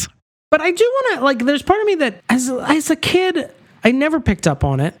rats. But I do want to, there's part of me that, as a kid, I never picked up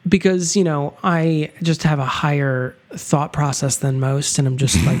on it because, I just have a higher thought process than most, and I'm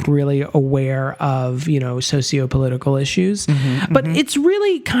just really aware of, socio-political issues. But it's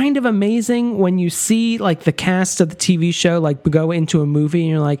really kind of amazing when you see the cast of the TV show go into a movie and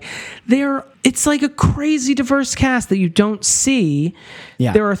you're like, it's like a crazy diverse cast that you don't see.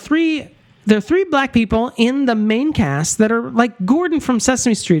 Yeah. There are 3 there are 3 black people in the main cast that are like Gordon from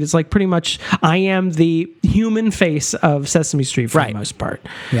Sesame Street is like pretty much I am the human face of Sesame Street for the most part.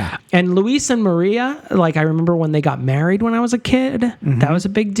 Yeah. And Luis and Maria, like I remember when they got married when I was a kid, that was a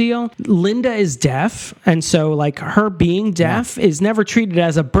big deal. Linda is deaf, and so like her being deaf is never treated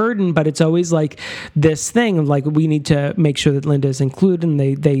as a burden, but it's always like this thing of like we need to make sure that Linda is included, and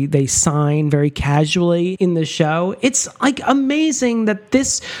they sign very casually in the show. It's like amazing that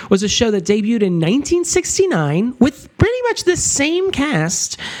this was a show that debuted in 1969 with pretty much the same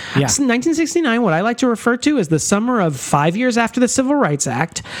cast. Yeah. 1969, what I like to refer to as the summer of 5 years after the Civil Rights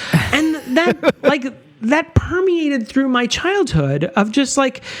Act. And that like that permeated through my childhood of just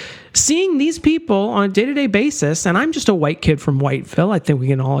like seeing these people on a day-to-day basis, and I'm just a white kid from Whiteville, I think we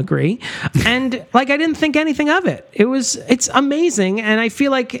can all agree, and like I didn't think anything of it. It's amazing, and I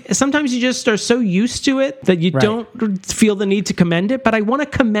feel like sometimes you just are so used to it that you don't feel the need to commend it, but I want to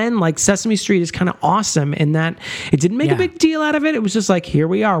commend like Sesame Street is kind of awesome in that it didn't make a big deal out of it. It was just like, here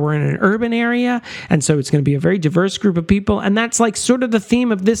we are, we're in an urban area, and so it's going to be a very diverse group of people, and that's like sort of the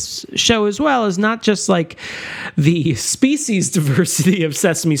theme of this show as well, is not just like the species diversity of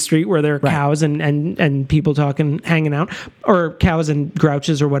Sesame Street, where there are cows and people talking, hanging out, or cows and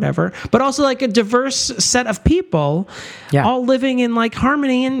grouches or whatever, but also like a diverse set of people all living in like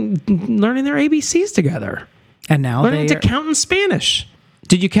harmony and learning their ABCs together. And now learning to count in Spanish.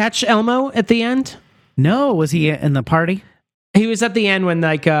 Did you catch Elmo at the end? No, was he in the party? He was at the end when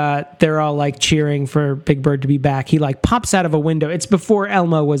like they're all like cheering for Big Bird to be back. He like pops out of a window. It's before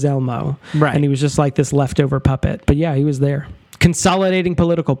Elmo was Elmo. Right. And he was just like this leftover puppet. But yeah, he was there. Consolidating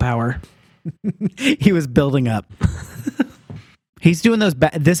political power. He was building up. He's doing those.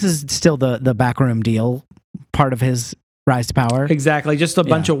 This is still the backroom deal part of his rise to power. Exactly. Just a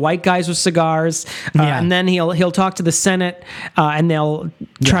bunch of white guys with cigars. And then he'll talk to the Senate and they'll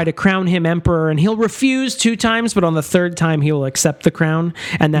try to crown him emperor, and he'll refuse 2 times, but on the 3rd time he will accept the crown.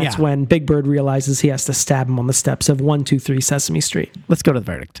 And that's when Big Bird realizes he has to stab him on the steps of 123 Sesame Street. Let's go to the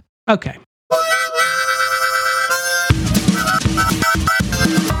verdict. Okay.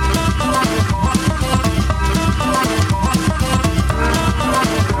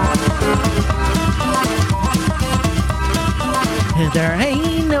 There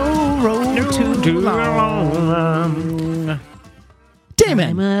ain't no road too long.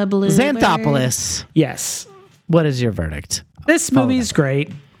 Damon Xanthopoulos. Yes. What is your verdict? This movie's great.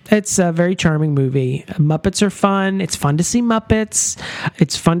 It's a very charming movie. Muppets are fun. It's fun to see Muppets.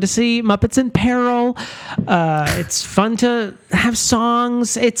 It's fun to see Muppets in peril. It's fun to have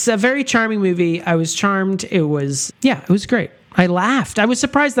songs. It's a very charming movie. I was charmed. It was great. I laughed. I was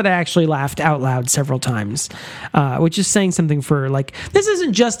surprised that I actually laughed out loud several times, which is saying something for, like, this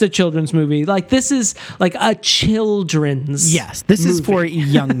isn't just a children's movie. Like, this is, like, a children's this movie. Is for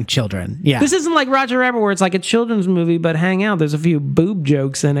young children. Yeah. This isn't like Roger Rabbit where it's like a children's movie, but hang out. There's a few boob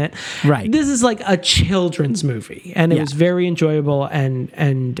jokes in it. Right. This is like a children's movie, and it was very enjoyable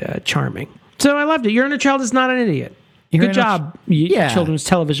and charming. So I loved it. Your Inner Child is not an idiot. Good job, Children's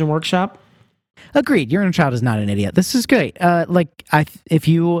Television Workshop. Agreed. Your Inner Child is not an idiot. This is great. If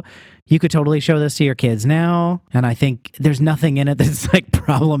you could totally show this to your kids now, and I think there's nothing in it that's like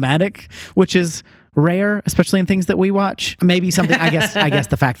problematic, which is rare, especially in things that we watch. Maybe something. I guess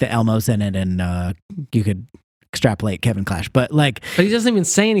the fact that Elmo's in it and you could extrapolate Kevin Clash, but he doesn't even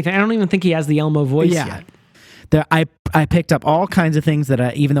say anything. I don't even think he has the Elmo voice yet. I picked up all kinds of things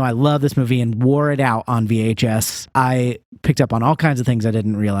that even though I love this movie and wore it out on VHS, I picked up on all kinds of things I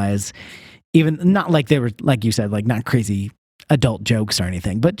didn't realize. Even not like they were, like you said, like not crazy adult jokes or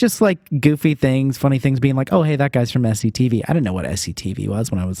anything, but just like goofy things, funny things, being like, oh, hey, that guy's from SCTV. I didn't know what SCTV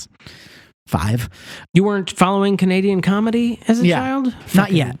was when I was 5. You weren't following Canadian comedy as a child?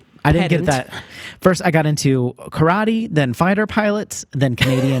 Not yet. I didn't get that. First, I got into karate, then fighter pilots, then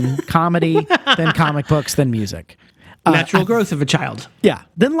Canadian comedy, then comic books, then music. Natural growth of a child. Yeah.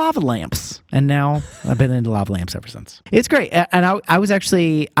 Then lava lamps. And now I've been into lava lamps ever since. It's great. And I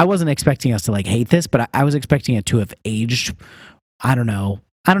wasn't expecting us to like hate this, but I was expecting it to have aged. I don't know,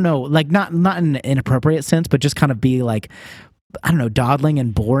 like not in an inappropriate sense, but just kind of be like, I don't know, dawdling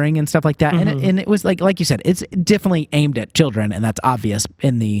and boring and stuff like that. Mm-hmm. And it was like you said, it's definitely aimed at children, and that's obvious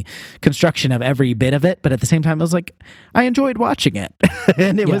in the construction of every bit of it. But at the same time, it was like, I enjoyed watching it.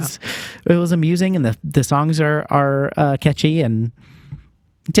 And it was amusing, and the songs are catchy, and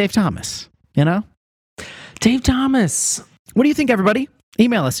Dave Thomas, Dave Thomas. What do you think, everybody?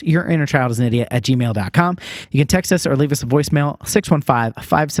 Email us, yourinnerchildisanidiot@gmail.com. You can text us or leave us a voicemail,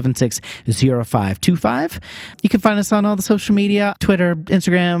 615-576-0525. You can find us on all the social media, Twitter,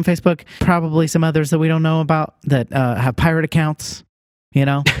 Instagram, Facebook, probably some others that we don't know about that have pirate accounts,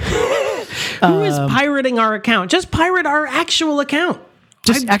 Who is pirating our account? Just pirate our actual account.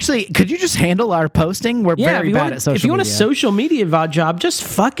 Actually, could you just handle our posting? We're very bad at social media. If you want a social media job, just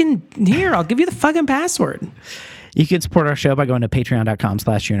fucking here. I'll give you the fucking password. You can support our show by going to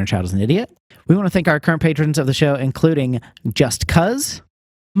patreon.com/Your Inner Child is an Idiot. We want to thank our current patrons of the show, including Just Cuz,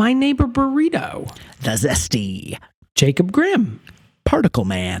 My Neighbor Burrito, The Zesty, Jacob Grimm, Particle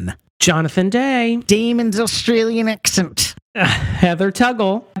Man, Jonathan Day, Damon's Australian Accent, Heather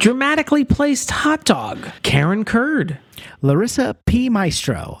Tuggle, Dramatically Placed Hot Dog, Karen Curd, Larissa P.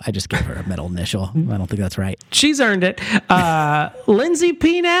 Maestro. I just gave her a middle initial. I don't think that's right. She's earned it. Lindsay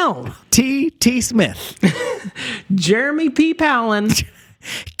P. Nell, T. Smith, Jeremy P. Palin,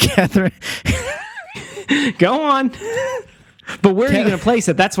 Catherine. Go on. But where are you going to place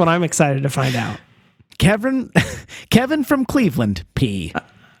it? That's what I'm excited to find out. Kevin from Cleveland, P.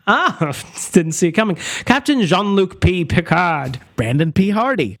 Didn't see it coming. Captain Jean-Luc P. Picard. Brandon P.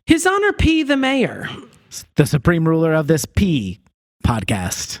 Hardy. His Honor P. the Mayor. The supreme ruler of this P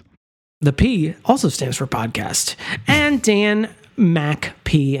podcast. The P also stands for podcast. And Dan Mac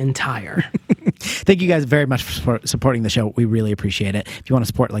P. Entire. Thank you guys very much for supporting the show. We really appreciate it. If you want to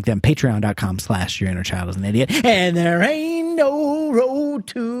support like them, patreon.com/Your Inner Child is an Idiot. And there ain't no road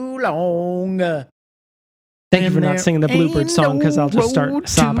too long. Thank you for not singing the Bluebird song, because I'll just start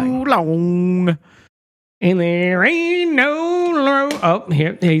sobbing. Too long. And there ain't no road. Oh,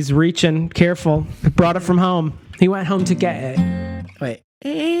 here he's reaching. Careful. Brought it from home. He went home to get it. Wait.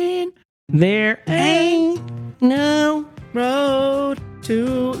 And there ain't no road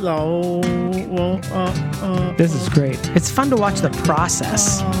too long. This is great. It's fun to watch the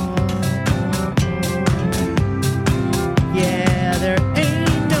process.